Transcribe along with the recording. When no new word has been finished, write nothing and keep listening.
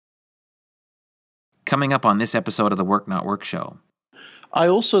coming up on this episode of the Work Not Work Show. I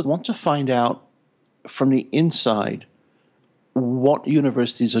also want to find out from the inside what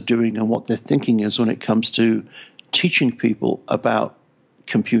universities are doing and what their thinking is when it comes to teaching people about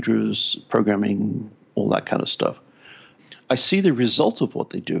computers, programming, all that kind of stuff. I see the result of what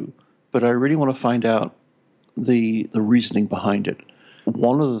they do, but I really want to find out the reasoning behind it.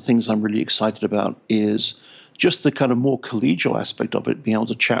 One of the things I'm really excited about is just the kind of more collegial aspect of it, being able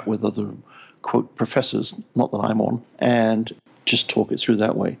to chat with other, quote, professors, not that I'm on, and just talk it through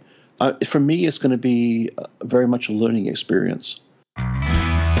that way. For me, it's going to be very much a learning experience.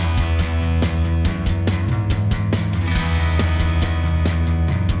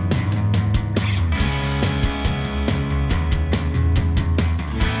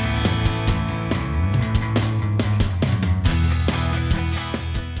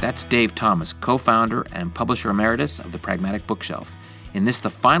 That's Dave Thomas, co-founder and publisher emeritus of the Pragmatic Bookshelf. In this, the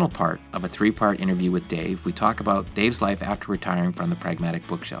final part of a 3-part interview with Dave, we talk about Dave's life after retiring from the Pragmatic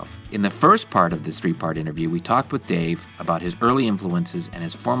Bookshelf. In the first part of this 3-part interview, we talked with Dave about his early influences and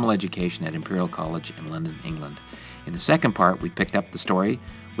his formal education at Imperial College in London, England. In the second part, we picked up the story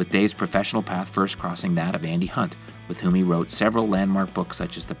with Dave's professional path first crossing that of Andy Hunt, with whom he wrote several landmark books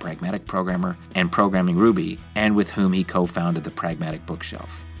such as The Pragmatic Programmer and Programming Ruby, and with whom he co-founded the Pragmatic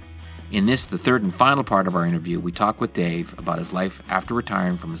Bookshelf. In this, the third and final part of our interview, we talk with Dave about his life after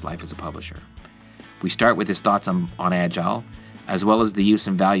retiring from his life as a publisher. We start with his thoughts on agile, as well as the use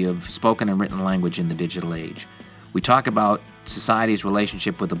and value of spoken and written language in the digital age. We talk about society's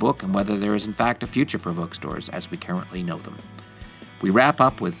relationship with the book and whether there is in fact a future for bookstores as we currently know them. We wrap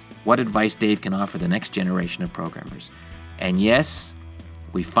up with what advice Dave can offer the next generation of programmers. And yes,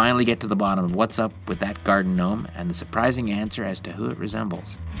 we finally get to the bottom of what's up with that garden gnome and the surprising answer as to who it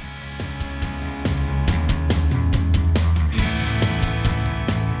resembles.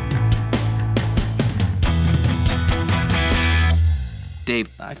 Dave,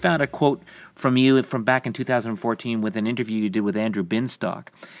 I found a quote from you from back in 2014 with an interview you did with Andrew Binstock.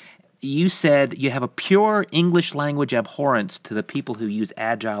 You said you have a pure English language abhorrence to the people who use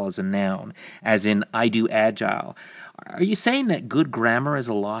agile as a noun, as in I do agile. Are you saying that good grammar is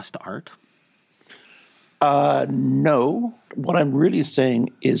a lost art? No. What I'm really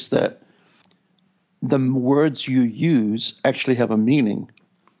saying is that the words you use actually have a meaning.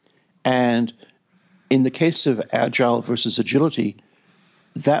 And in the case of agile versus agility,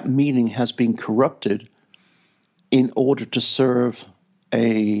 that meaning has been corrupted in order to serve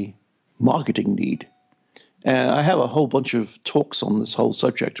a marketing need. And I have a whole bunch of talks on this whole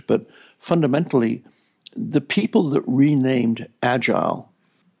subject, but fundamentally, the people that renamed agile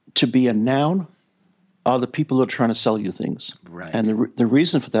to be a noun are the people that are trying to sell you things. Right. And the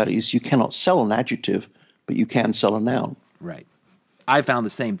reason for that is you cannot sell an adjective, but you can sell a noun. Right. I found the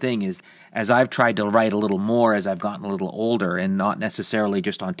same thing is as I've tried to write a little more as I've gotten a little older and not necessarily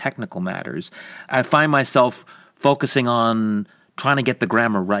just on technical matters, I find myself focusing on trying to get the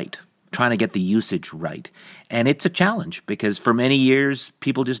grammar right, trying to get the usage right. And it's a challenge because for many years,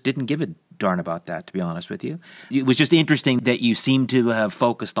 people just didn't give a darn about that, to be honest with you. It was just interesting that you seem to have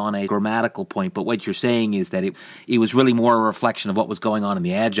focused on a grammatical point, but what you're saying is that it was really more a reflection of what was going on in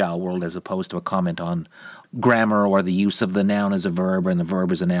the agile world as opposed to a comment on grammar or the use of the noun as a verb and the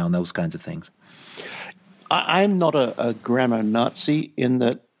verb as a noun, those kinds of things. I'm not a grammar Nazi in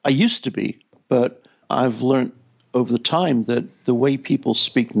that I used to be, but I've learned over the time that the way people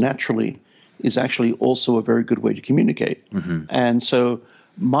speak naturally is actually also a very good way to communicate. Mm-hmm. And so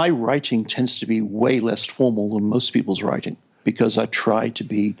my writing tends to be way less formal than most people's writing because I try to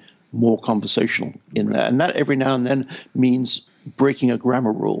be more conversational in that. And that every now and then means breaking a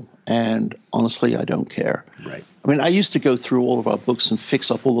grammar rule. And honestly, I don't care. Right. I mean, I used to go through all of our books and fix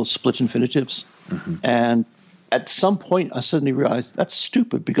up all those split infinitives. Mm-hmm. And at some point, I suddenly realized that's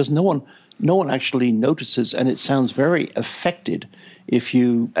stupid because no one actually notices, and it sounds very affected if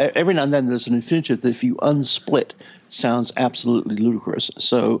you, every now and then there's an infinitive that if you unsplit, sounds absolutely ludicrous.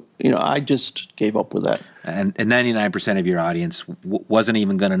 So, I just gave up with that. And 99% of your audience wasn't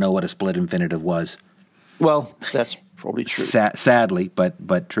even going to know what a split infinitive was. Well, that's probably true. Sadly,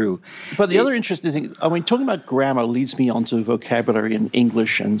 but true. But the other interesting thing, I mean, talking about grammar leads me onto vocabulary and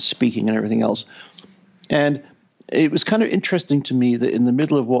English and speaking and everything else. And it was kind of interesting to me that in the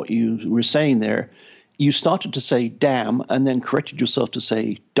middle of what you were saying there, you started to say damn and then corrected yourself to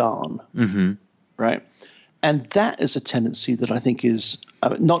say darn, mm-hmm. right? And that is a tendency that I think is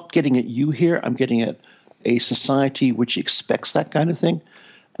not getting at you here. I'm getting at a society which expects that kind of thing.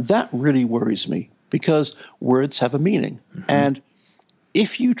 That really worries me because words have a meaning. Mm-hmm. And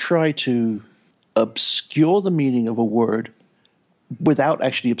if you try to obscure the meaning of a word without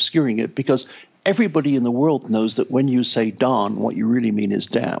actually obscuring it, because everybody in the world knows that when you say darn, what you really mean is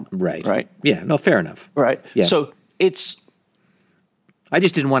damn. Right. Right? Yeah, no, fair enough. Right. Yeah. So it's... I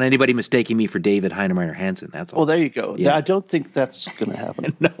just didn't want anybody mistaking me for David Heinemeier Hansen, that's all. Well, there you go. Yeah. I don't think that's going to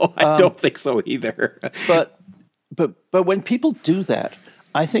happen. No, I don't think so either. But when people do that,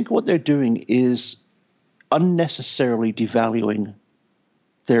 I think what they're doing is unnecessarily devaluing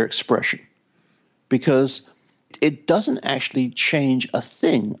their expression, because it doesn't actually change a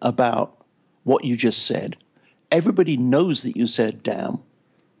thing about what you just said. Everybody knows that you said damn.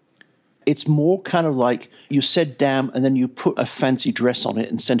 It's more kind of like you said damn and then you put a fancy dress on it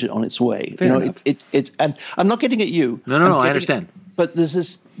and sent it on its way. Fair enough. It's and I'm not getting at you. No, I understand. But there's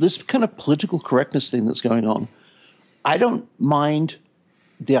this kind of political correctness thing that's going on. I don't mind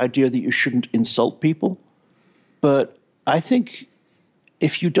the idea that you shouldn't insult people, but I think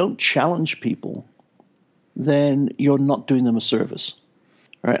if you don't challenge people, then you're not doing them a service.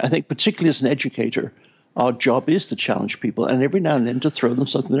 Right? I think particularly as an educator, our job is to challenge people and every now and then to throw them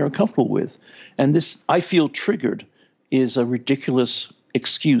something they're uncomfortable with. And this, I feel triggered, is a ridiculous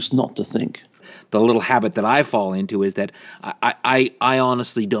excuse not to think. The little habit that I fall into is that I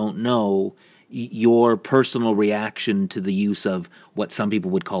honestly don't know your personal reaction to the use of what some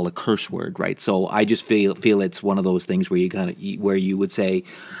people would call a curse word, right? So I just feel it's one of those things where where you would say,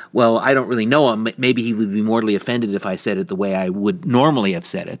 well, I don't really know him. Maybe he would be mortally offended if I said it the way I would normally have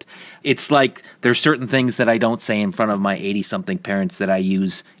said it. It's like there's certain things that I don't say in front of my 80-something parents that I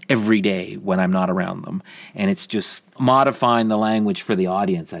use every day when I'm not around them. And it's just modifying the language for the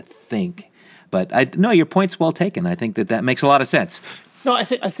audience, I think. But no, your point's well taken. I think that makes a lot of sense. No, I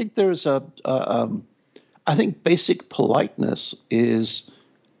think there's I think basic politeness is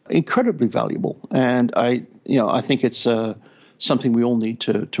incredibly valuable, and I think it's something we all need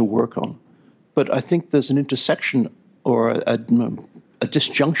to work on. But I think there's an intersection or a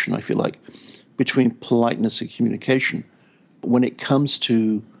disjunction, I feel like, between politeness and communication when it comes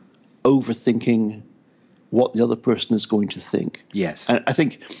to overthinking what the other person is going to think. Yes, and I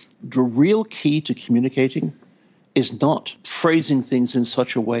think the real key to communicating is not phrasing things in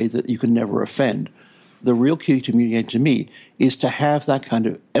such a way that you can never offend. The real key to communicating to me is to have that kind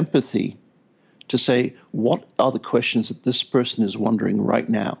of empathy to say, what are the questions that this person is wondering right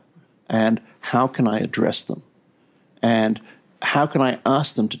now? And how can I address them? And how can I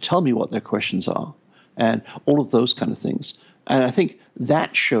ask them to tell me what their questions are? And all of those kind of things. And I think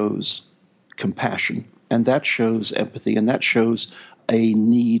that shows compassion, and that shows empathy, and that shows a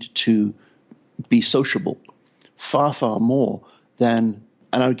need to be sociable. Far, far more than,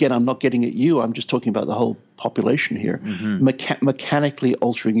 and again, I'm not getting at you, I'm just talking about the whole population here, mechanically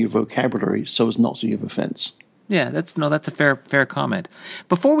altering your vocabulary so as not to give offense. Yeah, that's a fair comment.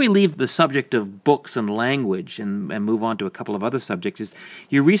 Before we leave the subject of books and language and move on to a couple of other subjects,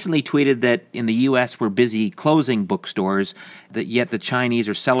 you recently tweeted that in the U.S. we're busy closing bookstores, that yet the Chinese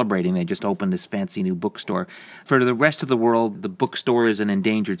are celebrating. They just opened this fancy new bookstore. For the rest of the world, the bookstore is an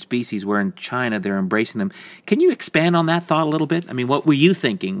endangered species, where in China they're embracing them. Can you expand on that thought a little bit? I mean, what were you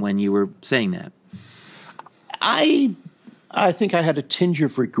thinking when you were saying that? I think I had a tinge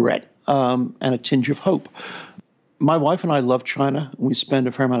of regret and a tinge of hope. My wife and I love China. We spend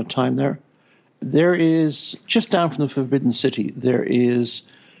a fair amount of time there. There is, just down from the Forbidden City, there is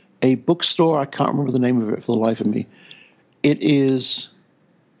a bookstore. I can't remember the name of it for the life of me. It is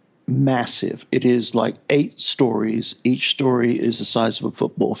massive. It is like 8 stories. Each story is the size of a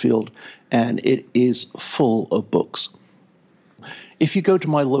football field, and it is full of books. If you go to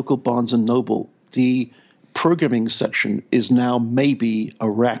my local Barnes & Noble, the programming section is now maybe a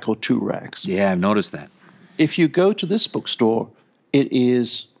rack or 2 racks. Yeah, I've noticed that. If you go to this bookstore, it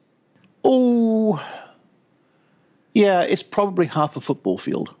is, it's probably half a football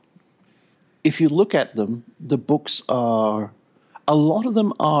field. If you look at them, the books a lot of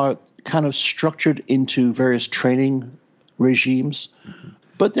them are kind of structured into various training regimes,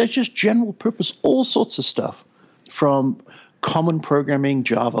 but they're just general purpose, all sorts of stuff, from common programming,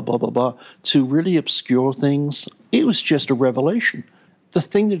 Java, blah, blah, blah, to really obscure things. It was just a revelation. The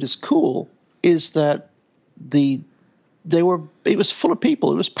thing that is cool is that it was full of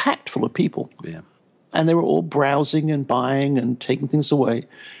people. It was packed full of people. Yeah. And they were all browsing and buying and taking things away.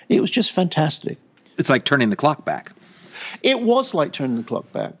 It was just fantastic. It's like turning the clock back. It was like turning the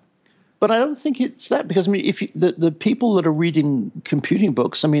clock back. But I don't think it's that, because I mean, if the people that are reading computing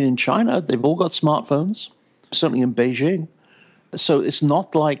books, I mean, in China, they've all got smartphones, certainly in Beijing. So it's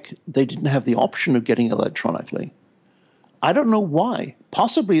not like they didn't have the option of getting electronically. I don't know why.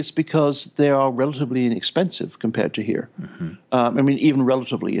 Possibly it's because they are relatively inexpensive compared to here. I mean, even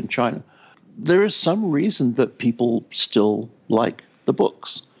relatively in China. there is some reason that people still like the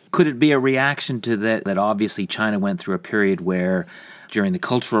books. Could it be a reaction to that obviously China went through a period where, during the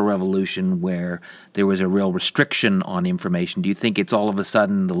Cultural Revolution, where there was a real restriction on information? Do you think it's all of a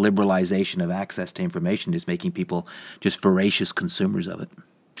sudden the liberalization of access to information is making people just voracious consumers of it?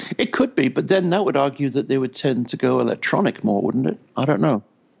 It could be, but then that would argue that they would tend to go electronic more, wouldn't it? I don't know.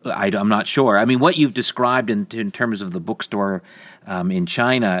 I'm not sure. I mean, what you've described in terms of the bookstore in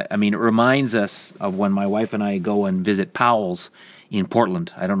China, I mean, it reminds us of when my wife and I go and visit Powell's in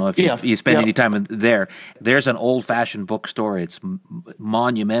Portland. I don't know if you spend any time there. There's an old-fashioned bookstore. It's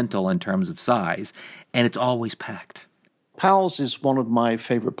monumental in terms of size, and it's always packed. Powell's is one of my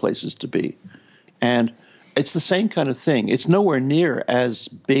favorite places to be, and it's the same kind of thing. It's nowhere near as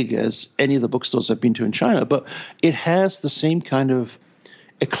big as any of the bookstores I've been to in China, but it has the same kind of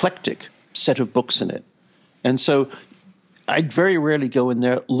eclectic set of books in it. And so I very rarely go in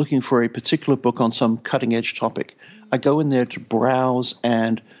there looking for a particular book on some cutting-edge topic. I go in there to browse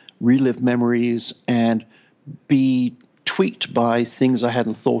and relive memories and be tweaked by things I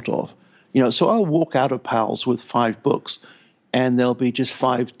hadn't thought of. So I'll walk out of Powell's with 5 books, and there'll be just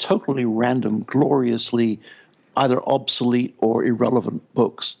 5 totally random, gloriously either obsolete or irrelevant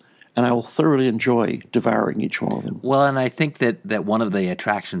books. And I will thoroughly enjoy devouring each one of them. Well, and I think that one of the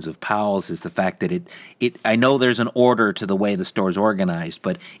attractions of Powell's is the fact that it I know there's an order to the way the store's organized,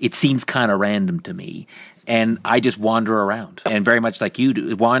 but it seems kind of random to me. And I just wander around, and very much like you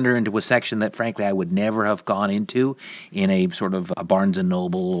do, wander into a section that, frankly, I would never have gone into in a sort of a Barnes &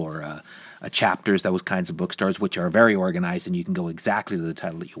 Noble or a Chapters, those kinds of bookstores, which are very organized and you can go exactly to the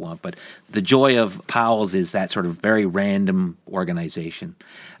title that you want. But the joy of Powell's is that sort of very random organization.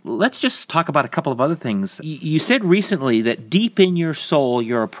 Let's just talk about a couple of other things. You said recently that deep in your soul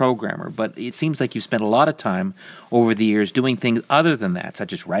you're a programmer, but it seems like you've spent a lot of time over the years doing things other than that,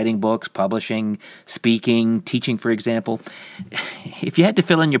 such as writing books, publishing, speaking, teaching, for example. If you had to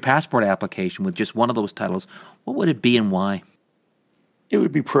fill in your passport application with just one of those titles, what would it be and why? It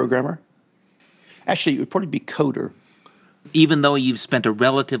would be programmer. Actually, it would probably be coder. Even though you've spent a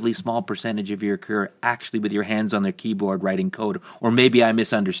relatively small percentage of your career actually with your hands on their keyboard writing code, or maybe I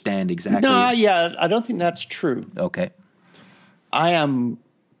misunderstand exactly. No, yeah, I don't think that's true. Okay. I am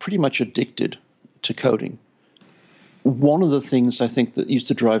pretty much addicted to coding. One of the things I think that used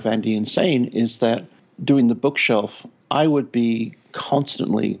to drive Andy insane is that doing the bookshelf, I would be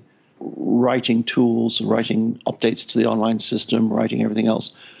constantly writing tools, writing updates to the online system, writing everything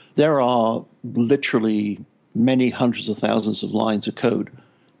else. There are literally many hundreds of thousands of lines of code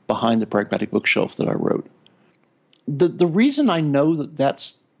behind the Pragmatic bookshelf that I wrote. The reason I know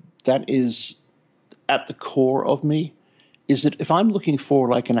that is at the core of me is that if I'm looking for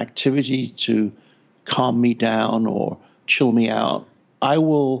like an activity to calm me down or chill me out, I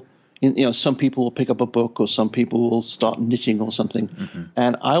will, some people will pick up a book or some people will start knitting or something,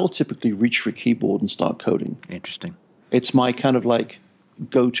 and I will typically reach for a keyboard and start coding. Interesting. It's my kind of like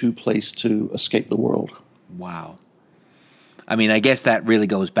go-to place to escape the world. Wow. I mean, I guess that really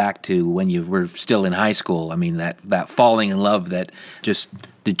goes back to when you were still in high school. I mean, that falling in love that just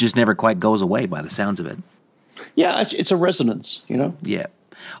never quite goes away by the sounds of it. Yeah, it's a resonance, Yeah.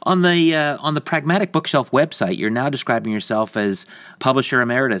 On the Pragmatic Bookshelf website, you're now describing yourself as publisher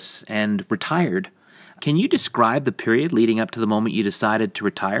emeritus and retired. Can you describe the period leading up to the moment you decided to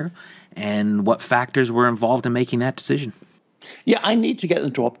retire and what factors were involved in making that decision? Yeah, I need to get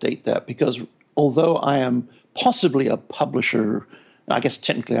them to update that because although I am possibly a publisher, I guess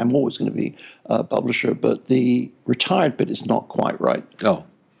technically I'm always going to be a publisher, but the retired bit is not quite right. Oh.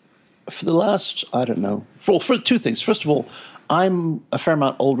 For the last, I don't know, for 2 things. First of all, I'm a fair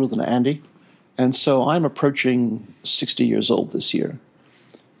amount older than Andy, and so I'm approaching 60 years old this year.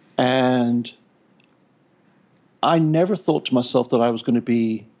 And I never thought to myself that I was going to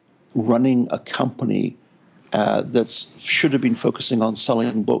be running a company that should have been focusing on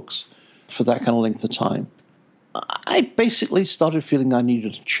selling books for that kind of length of time. I basically started feeling I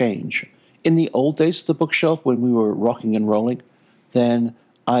needed to change. In the old days of the bookshelf, when we were rocking and rolling, then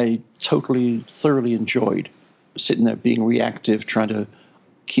I thoroughly enjoyed sitting there being reactive, trying to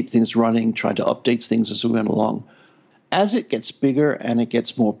keep things running, trying to update things as we went along. As it gets bigger and it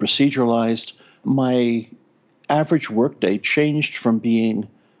gets more proceduralized, my average workday changed from being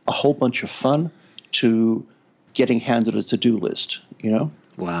a whole bunch of fun to getting handed a to-do list,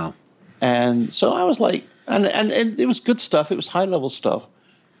 Wow. And so I was like, and it was good stuff. It was high-level stuff.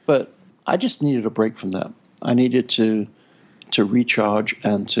 But I just needed a break from that. I needed to recharge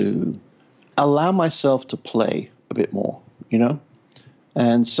and to allow myself to play a bit more,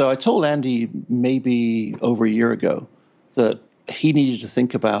 And so I told Andy maybe over a year ago that he needed to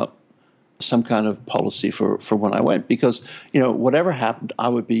think about some kind of policy for when I went, because, whatever happened, I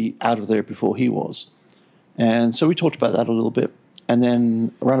would be out of there before he was. And so we talked about that a little bit. And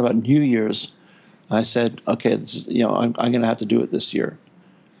then around about New Year's, I said, okay, this is, I'm going to have to do it this year.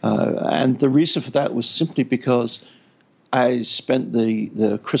 And the reason for that was simply because I spent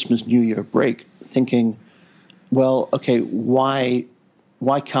the Christmas New Year break thinking, well, okay, why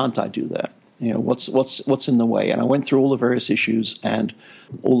can't I do that? What's in the way? And I went through all the various issues and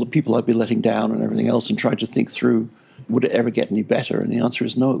all the people I'd be letting down and everything else, and tried to think through, would it ever get any better? And the answer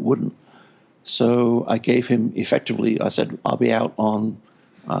is no, it wouldn't. So I gave him, effectively, I said, I'll be out on,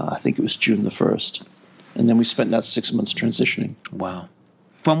 I think it was June the 1st. And then we spent that 6 months transitioning. Wow.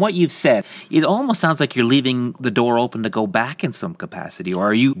 From what you've said, it almost sounds like you're leaving the door open to go back in some capacity. Or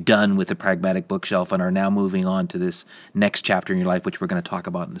are you done with the Pragmatic Bookshelf and are now moving on to this next chapter in your life, which we're going to talk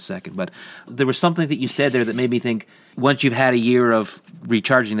about in a second? But there was something that you said there that made me think, once you've had a year of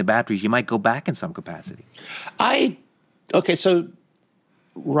recharging the batteries, you might go back in some capacity. Okay, so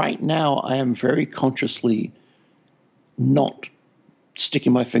right now I am very consciously not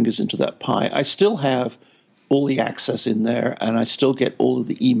sticking my fingers into that pie. I still have all the access in there, and I still get all of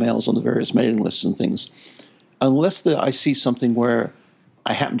the emails on the various mailing lists and things. Unless I see something where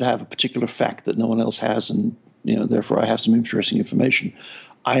I happen to have a particular fact that no one else has, and therefore I have some interesting information,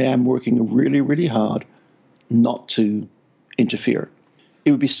 I am working really, really hard not to interfere.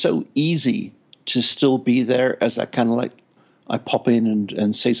 It would be so easy to still be there as that kind of like I pop in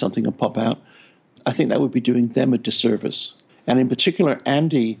and say something and pop out. I think that would be doing them a disservice. And in particular,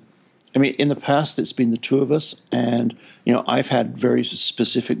 Andy, I mean, in the past, it's been the two of us, and, I've had very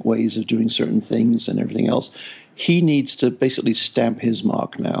specific ways of doing certain things and everything else. He needs to basically stamp his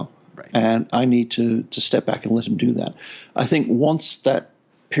mark now, right. And I need to step back and let him do that. I think once that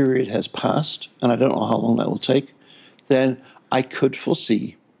period has passed, and I don't know how long that will take, then I could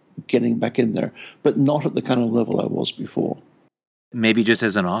foresee getting back in there, but not at the kind of level I was before. Maybe just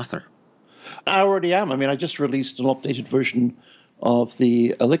as an author. I already am. I mean, I just released an updated version of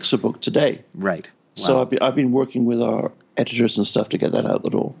the Elixir book today. Right. Wow. So I've been working with our editors and stuff to get that out the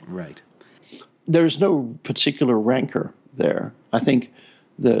door. Right. There's no particular rancor there. I think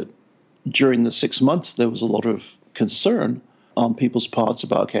that during the 6 months, there was a lot of concern on people's parts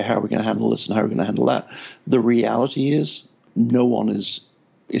about, okay, how are we going to handle this and how are we going to handle that? The reality is no one is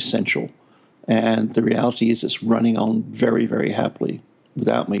essential. And the reality is it's running on very, very happily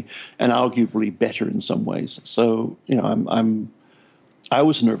without me, and arguably better in some ways. So, I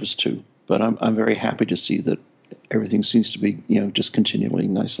was nervous too, but I'm very happy to see that everything seems to be, just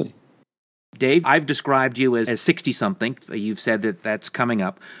continuing nicely. Dave, I've described you as 60-something. You've said that that's coming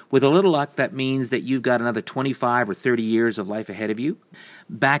up. With a little luck, that means that you've got another 25 or 30 years of life ahead of you.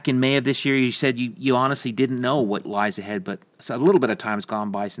 Back in May of this year, you said you honestly didn't know what lies ahead, but a little bit of time has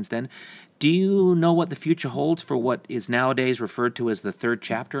gone by since then. Do you know what the future holds for what is nowadays referred to as the third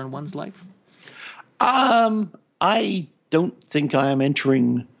chapter in one's life? I don't think I am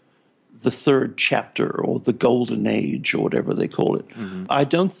entering the third chapter or the golden age or whatever they call it. Mm-hmm. I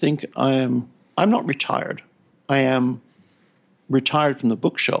don't think I'm not retired. I am retired from the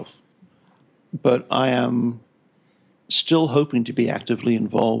bookshelf, but I am still hoping to be actively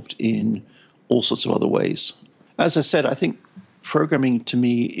involved in all sorts of other ways. As I said, I think programming to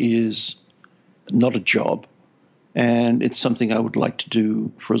me is not a job, and it's something I would like to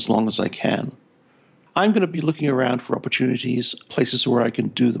do for as long as I can. I'm going to be looking around for opportunities, places where I can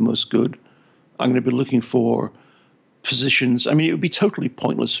do the most good. I'm going to be looking for positions. I mean, it would be totally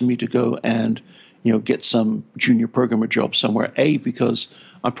pointless for me to go and, get some junior programmer job somewhere, A, because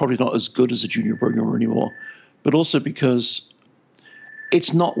I'm probably not as good as a junior programmer anymore, but also because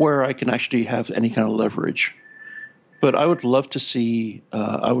it's not where I can actually have any kind of leverage. But I would love to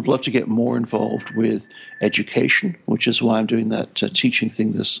get more involved with education, which is why I'm doing that teaching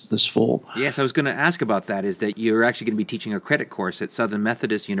thing this fall. Yes, I was going to ask about that, is that you're actually going to be teaching a credit course at Southern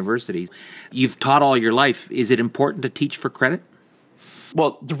Methodist University. You've taught all your life. Is it important to teach for credit?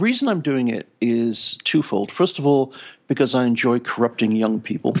 Well, the reason I'm doing it is twofold. First of all, because I enjoy corrupting young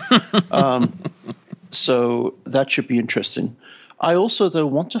people. So that should be interesting. I also, though,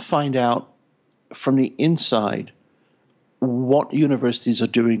 want to find out from the inside what universities are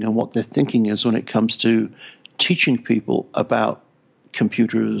doing and what their thinking is when it comes to teaching people about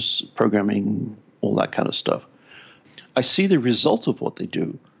computers, programming, all that kind of stuff. I see the result of what they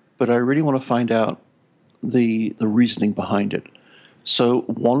do, but I really want to find out the reasoning behind it. So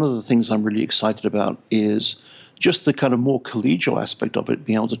one of the things I'm really excited about is just the kind of more collegial aspect of it,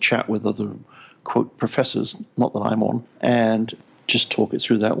 being able to chat with other, quote, professors, not that I'm on, and just talk it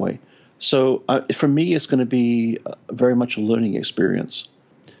through that way. So for me, it's going to be very much a learning experience.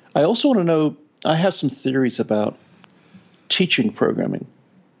 I also want to know, I have some theories about teaching programming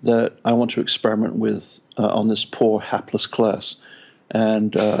that I want to experiment with on this poor, hapless class,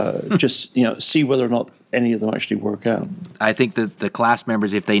 and just see whether or not any of them actually work out. I think that the class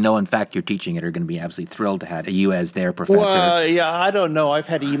members, if they know in fact you're teaching it, are going to be absolutely thrilled to have you as their professor. Well, yeah, I don't know. I've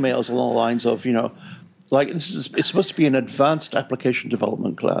had emails along the lines of, like it's supposed to be an advanced application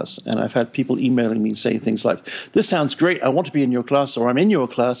development class, and I've had people emailing me saying things like, "This sounds great. I want to be in your class," or "I'm in your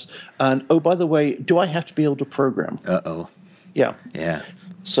class, and oh, by the way, do I have to be able to program?" Uh-oh. Yeah. Yeah.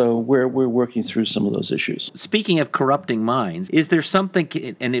 So we're working through some of those issues. Speaking of corrupting minds, is there something,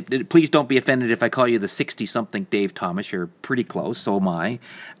 and please don't be offended if I call you the 60-something Dave Thomas, you're pretty close, so am I.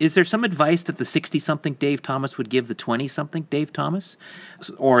 Is there some advice that the 60-something Dave Thomas would give the 20-something Dave Thomas?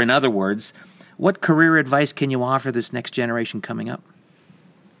 Or in other words, what career advice can you offer this next generation coming up?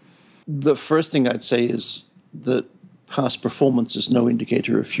 The first thing I'd say is that past performance is no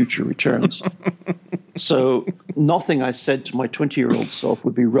indicator of future returns. So nothing I said to my 20-year-old self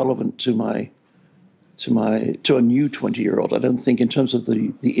would be relevant to a new 20-year-old. I don't think, in terms of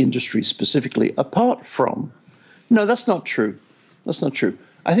the industry specifically, apart from, no, that's not true. That's not true.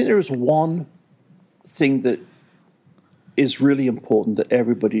 I think there is one thing that is really important that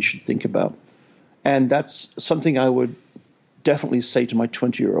everybody should think about. And that's something I would definitely say to my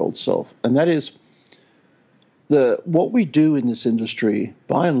 20-year-old self. And that is, what we do in this industry,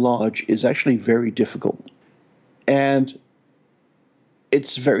 by and large, is actually very difficult. And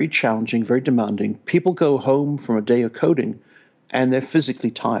it's very challenging, very demanding. People go home from a day of coding, and they're physically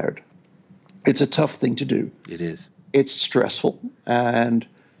tired. It's a tough thing to do. It is. It's stressful, and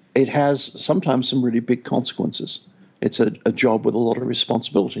it has sometimes some really big consequences. It's a job with a lot of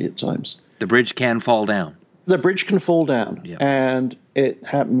responsibility at times. The bridge can fall down. The bridge can fall down, and it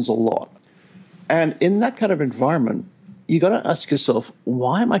happens a lot. And in that kind of environment, you got to ask yourself,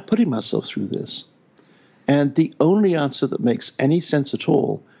 why am I putting myself through this? And the only answer that makes any sense at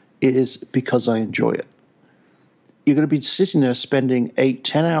all is because I enjoy it. You're going to be sitting there spending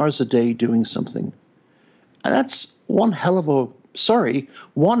 8-10 hours a day doing something. And that's one heck of a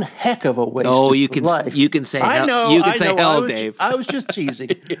waste of life. You can say hell. I know, you can say hell, Dave. I was just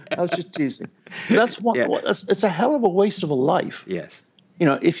teasing. I was just teasing. It's a hell of a waste of a life. Yes.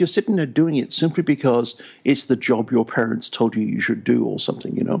 If you're sitting there doing it simply because it's the job your parents told you should do or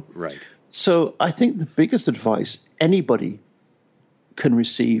something, Right. So I think the biggest advice anybody can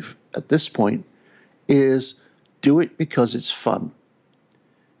receive at this point is do it because it's fun.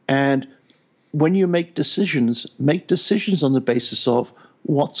 And when you make decisions on the basis of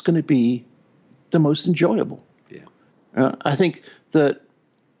what's going to be the most enjoyable. Yeah. I think that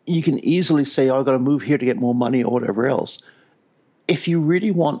you can easily say, I've got to move here to get more money or whatever else. If you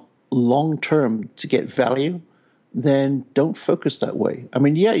really want long-term to get value, then don't focus that way. I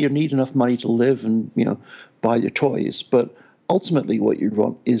mean, yeah, you need enough money to live and, buy your toys, but ultimately what you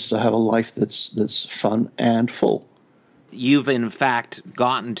want is to have a life that's fun and full. You've, in fact,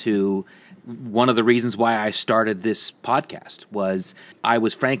 gotten to one of the reasons why I started this podcast was I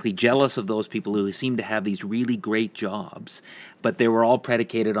was frankly jealous of those people who seemed to have these really great jobs, but they were all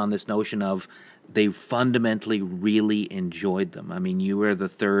predicated on this notion of they fundamentally really enjoyed them. I mean, you were the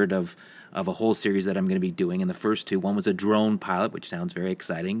third of a whole series that I'm going to be doing. And the first two, one was a drone pilot, which sounds very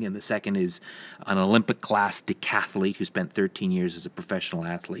exciting. And the second is an Olympic-class decathlete who spent 13 years as a professional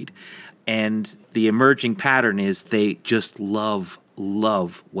athlete. And the emerging pattern is they just love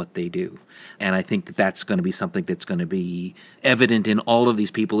what they do. And I think that's going to be something that's going to be evident in all of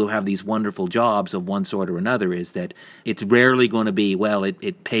these people who have these wonderful jobs of one sort or another, is that it's rarely going to be, well,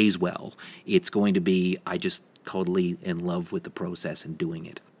 it pays well. It's going to be, I just totally in love with the process and doing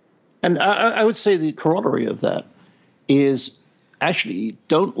it. And I would say the corollary of that is actually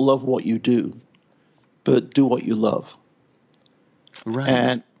don't love what you do, but do what you love. Right.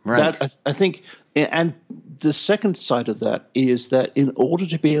 And that, I think, and the second side of that is that in order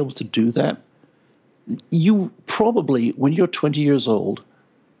to be able to do that, you probably, when you're 20 years old,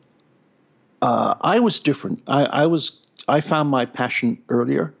 I was different. I found my passion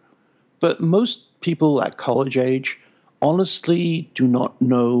earlier, but most people at college age honestly do not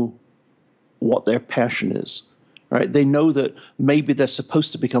know what their passion is, right? They know that maybe they're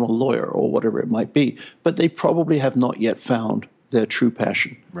supposed to become a lawyer or whatever it might be, but they probably have not yet found their true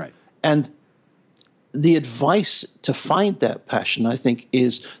passion. Right. And the advice to find that passion, I think,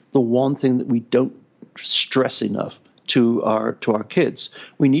 is the one thing that we don't stress enough to our kids.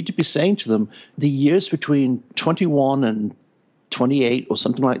 We need to be saying to them, the years between 21 and 28 or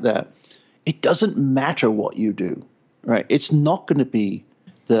something like that, it doesn't matter what you do, right? It's not going to be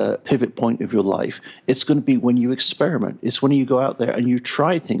the pivot point of your life. It's going to be when you experiment. It's when you go out there and you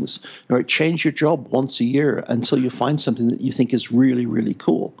try things. Right? Change your job once a year until you find something that you think is really, really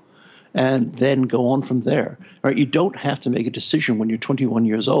cool. And then go on from there. Right? You don't have to make a decision when you're 21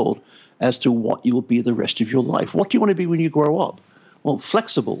 years old as to what you will be the rest of your life. What do you want to be when you grow up? Well,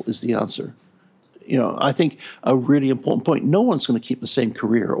 flexible is the answer. I think a really important point, no one's going to keep the same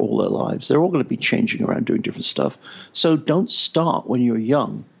career all their lives. They're all going to be changing around, doing different stuff. So don't start when you're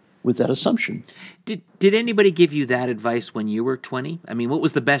young with that assumption. Did anybody give you that advice when you were 20? I mean, what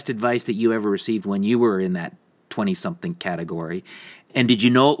was the best advice that you ever received when you were in that 20-something category? And did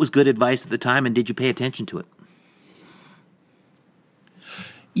you know it was good advice at the time, and did you pay attention to it?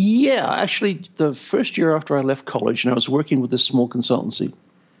 Yeah, actually, the first year after I left college, and I was working with this small consultancy,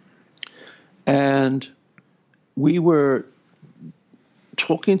 and we were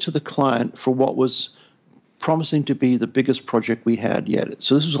talking to the client for what was promising to be the biggest project we had yet.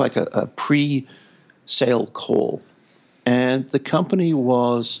 So this was like a pre-sale call. And the company it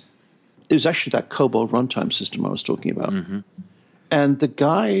was actually that COBOL runtime system I was talking about. Mm-hmm. And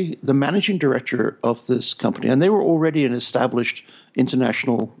the managing director of this company, and they were already an established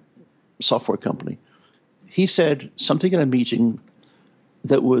international software company, he said something in a meeting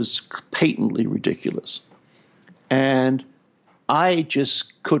that was patently ridiculous. And I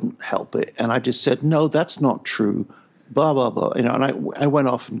just couldn't help it. And I just said, no, that's not true, blah, blah, blah. And I went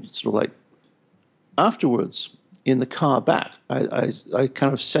off and sort of like, afterwards, in the car back, I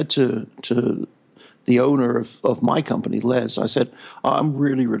kind of said to the owner of my company, Les, I said, I'm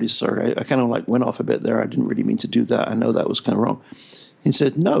really, really sorry. I kind of like went off a bit there. I didn't really mean to do that. I know that was kind of wrong. He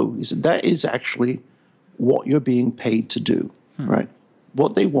said, no. He said, that is actually what you're being paid to do, right?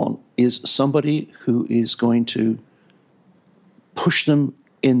 What they want is somebody who is going to push them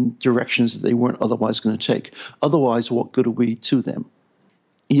in directions that they weren't otherwise going to take. Otherwise, what good are we to them?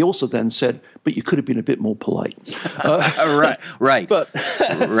 He also then said, but you could have been a bit more polite. Right. But,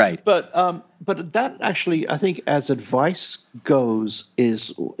 right. But that actually, I think, as advice goes,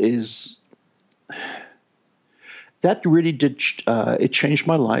 is that really did, it changed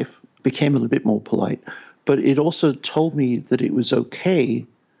my life, became a little bit more polite, but it also told me that it was okay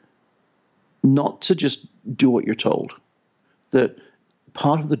not to just do what you're told, that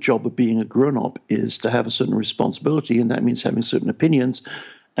part of the job of being a grown-up is to have a certain responsibility, and that means having certain opinions,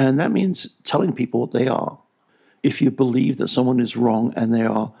 and that means telling people what they are. If you believe that someone is wrong and they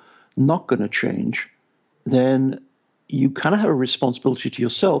are not going to change, then you kind of have a responsibility to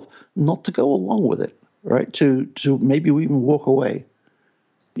yourself not to go along with it, right? To maybe even walk away.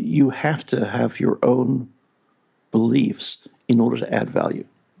 You have to have your own beliefs in order to add value.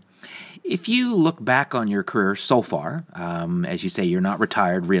 If you look back on your career so far, as you say, you're not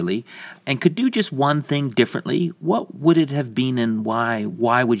retired really, and could do just one thing differently, what would it have been and why?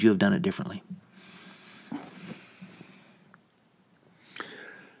 Why would you have done it differently?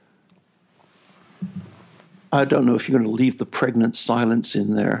 I don't know if you're going to leave the pregnant silence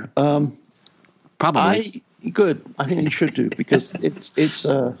in there. Probably. Good. I think you should do, because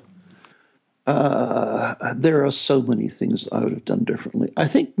there are so many things I would have done differently. I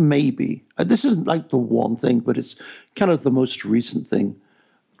think maybe, this isn't like the one thing, but it's kind of the most recent thing.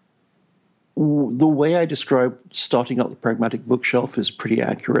 The way I describe starting up the Pragmatic Bookshelf is pretty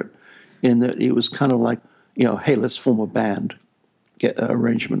accurate, in that it was kind of like, hey, let's form a band, get an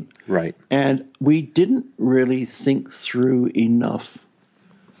arrangement. Right. And we didn't really think through enough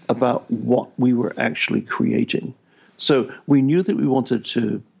about what we were actually creating. So we knew that we wanted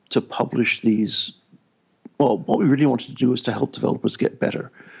to publish these. Well, what we really wanted to do was to help developers get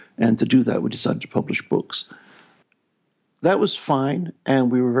better. And to do that, we decided to publish books. That was fine, and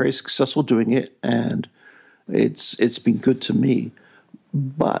we were very successful doing it, and it's been good to me.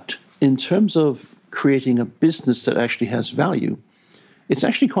 But in terms of creating a business that actually has value, it's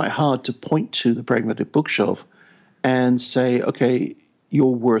actually quite hard to point to the Pragmatic Bookshelf and say, okay, you're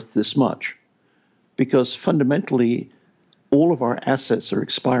worth this much. Because fundamentally, all of our assets are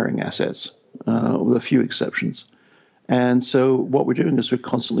expiring assets, with a few exceptions. And so what we're doing is we're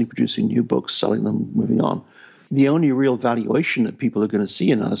constantly producing new books, selling them, moving on. The only real valuation that people are going to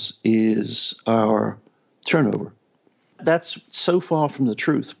see in us is our turnover. That's so far from the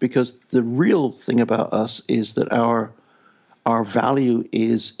truth, because the real thing about us is that our value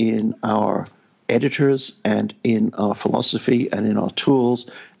is in our editors and in our philosophy and in our tools,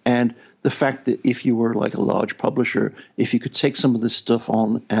 and the fact that if you were like a large publisher, if you could take some of this stuff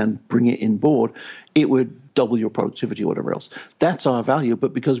on and bring it in board, it would double your productivity or whatever else. That's our value,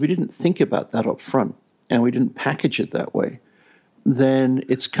 but because we didn't think about that up front and we didn't package it that way, then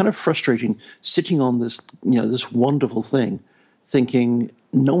it's kind of frustrating sitting on this, this wonderful thing, thinking,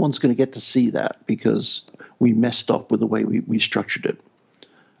 no one's going to get to see that because we messed up with the way we structured it.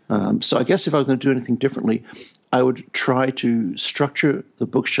 So I guess if I was going to do anything differently, I would try to structure the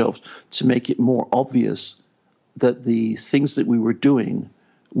bookshelf to make it more obvious that the things that we were doing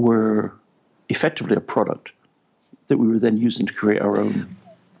were effectively a product that we were then using to create our own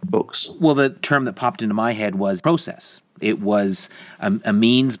books. Well, the term that popped into my head was process. It was a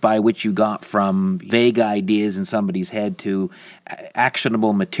means by which you got from vague ideas in somebody's head to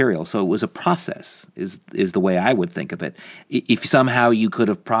actionable material. So it was a process, is the way I would think of it. If somehow you could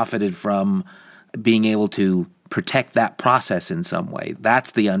have profited from being able to protect that process in some way,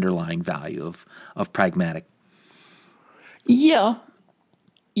 that's the underlying value of Pragmatic. Yeah.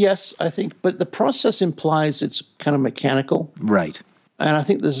 Yes, I think. But the process implies it's kind of mechanical. Right. And I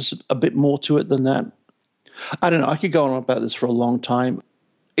think there's a bit more to it than that. I don't know. I could go on about this for a long time.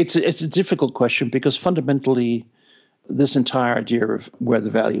 It's a difficult question because fundamentally, this entire idea of where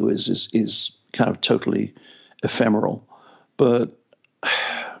the value is kind of totally ephemeral. But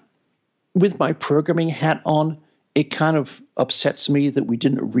with my programming hat on, it kind of upsets me that we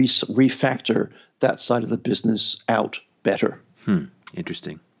didn't refactor that side of the business out better.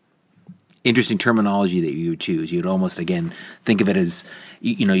 Interesting. Interesting terminology that you would choose. You'd almost, again, think of it as,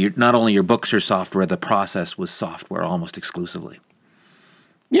 you're, not only your books are software, the process was software almost exclusively.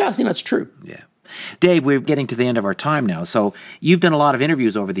 Yeah, I think that's true. Yeah. Dave, we're getting to the end of our time now. So you've done a lot of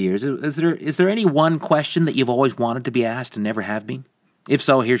interviews over the years. Is there any one question that you've always wanted to be asked and never have been? If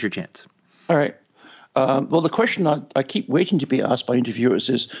so, here's your chance. All right. Well, the question I keep waiting to be asked by interviewers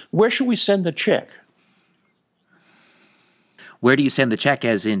is, where should we send the check? Where do you send the check,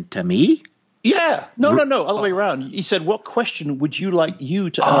 as in to me? Yeah. No, other way around. He said, what question would you like you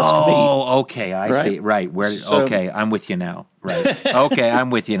to ask me? Oh, okay, I see. Right. Okay, I'm with you now. Right. Okay, I'm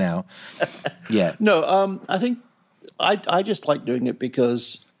with you now. Yeah. No, I think I just like doing it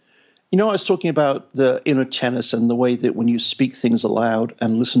because, I was talking about the inner tennis and the way that when you speak things aloud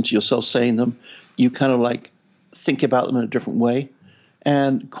and listen to yourself saying them, you kind of like think about them in a different way.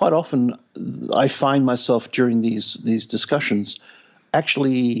 And quite often I find myself during these discussions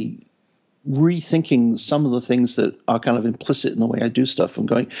actually rethinking some of the things that are kind of implicit in the way I do stuff and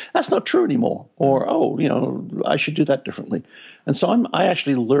going, that's not true anymore. Or, I should do that differently. And so I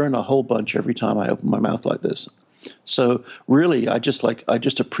actually learn a whole bunch every time I open my mouth like this. So really, I just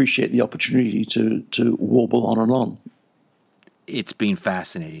appreciate the opportunity to warble on and on. It's been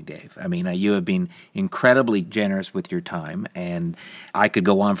fascinating, Dave. I mean, you have been incredibly generous with your time, and I could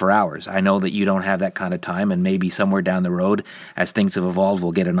go on for hours. I know that you don't have that kind of time, and maybe somewhere down the road, as things have evolved,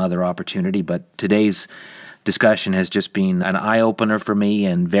 we'll get another opportunity. But today's discussion has just been an eye-opener for me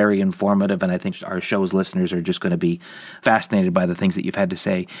and very informative, and I think our show's listeners are just going to be fascinated by the things that you've had to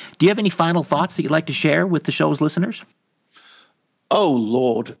say. Do you have any final thoughts that you'd like to share with the show's listeners? Oh,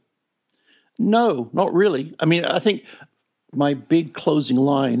 Lord. No, not really. I mean, I think my big closing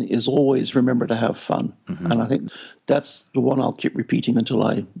line is always remember to have fun. Mm-hmm. And I think that's the one I'll keep repeating until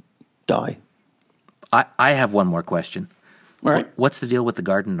I die. I have one more question. All right. What's the deal with the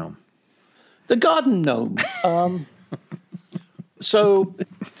garden gnome? The garden gnome. So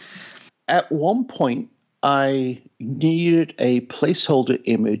at one point, I needed a placeholder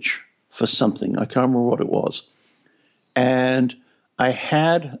image for something. I can't remember what it was. And I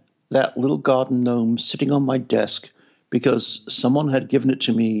had that little garden gnome sitting on my desk because someone had given it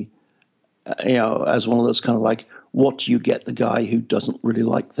to me, as one of those kind of like, what do you get the guy who doesn't really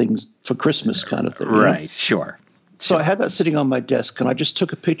like things for Christmas kind of thing. Right, sure. So I had that sitting on my desk, and I just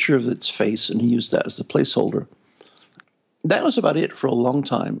took a picture of its face and used that as the placeholder. That was about it for a long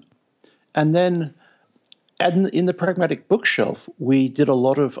time. And then in the Pragmatic bookshelf, we did a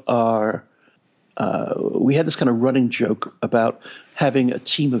lot of our we had this kind of running joke about having a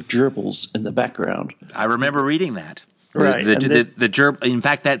team of gerbils in the background. I remember reading that. Right. The gerbil, in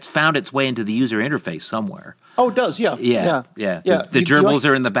fact, that's found its way into the user interface somewhere. Oh, it does, yeah. Yeah. The gerbils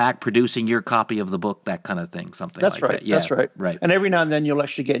are in the back producing your copy of the book, that kind of thing, something like that. Yeah, that's right. Right. And every now and then you'll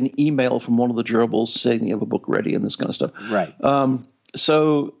actually get an email from one of the gerbils saying you have a book ready and this kind of stuff. Right.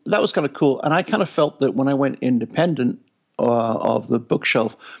 So that was kind of cool. And I kind of felt that when I went independent of the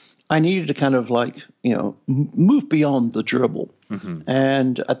bookshelf, I needed to kind of like, move beyond the gerbil. Mm-hmm.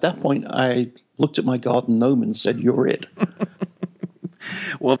 And at that point, I looked at my garden gnome and said, you're it.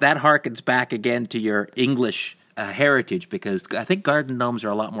 Well, that harkens back again to your English heritage, because I think garden gnomes are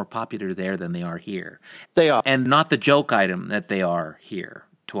a lot more popular there than they are here. They are. And not the joke item that they are here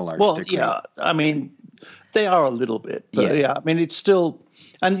to a large degree. Well, yeah, I mean, they are a little bit. But yeah, I mean, it's still...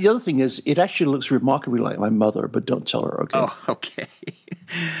 And the other thing is, it actually looks remarkably like my mother, but don't tell her, okay? Oh, okay.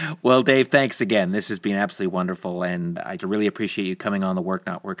 Well, Dave, thanks again. This has been absolutely wonderful, and I really appreciate you coming on the Work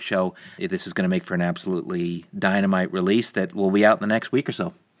Not Work show. This is going to make for an absolutely dynamite release that will be out in the next week or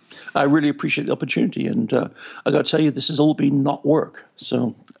so. I really appreciate the opportunity, and I got to tell you, this has all been not work.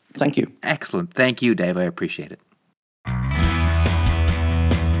 So thank you. Excellent. Thank you, Dave. I appreciate it.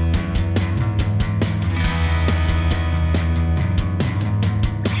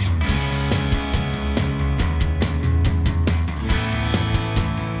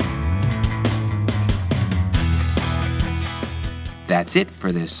 That's it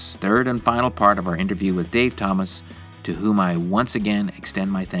for this third and final part of our interview with Dave Thomas, to whom I once again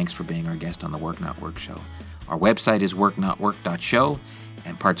extend my thanks for being our guest on the Work Not Work show. Our website is worknotwork.show,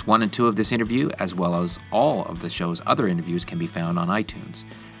 and parts 1 and 2 of this interview, as well as all of the show's other interviews, can be found on iTunes.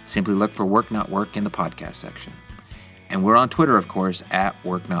 Simply look for Work Not Work in the podcast section. And we're on Twitter, of course, at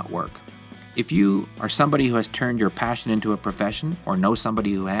Work Not Work. If you are somebody who has turned your passion into a profession, or know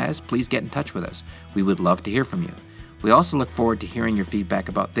somebody who has, please get in touch with us. We would love to hear from you. We also look forward to hearing your feedback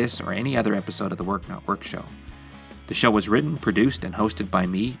about this or any other episode of the Work Not Work show. The show was written, produced, and hosted by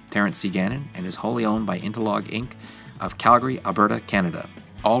me, Terrence C. Gannon, and is wholly owned by Interlog Inc. of Calgary, Alberta, Canada.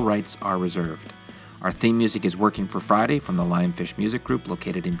 All rights are reserved. Our theme music is Working for Friday from the Lionfish Music Group,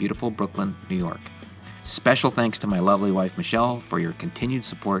 located in beautiful Brooklyn, New York. Special thanks to my lovely wife, Michelle, for your continued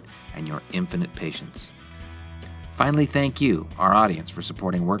support and your infinite patience. Finally, thank you, our audience, for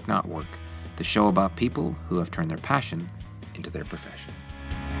supporting Work Not Work, the show about people who have turned their passion into their profession.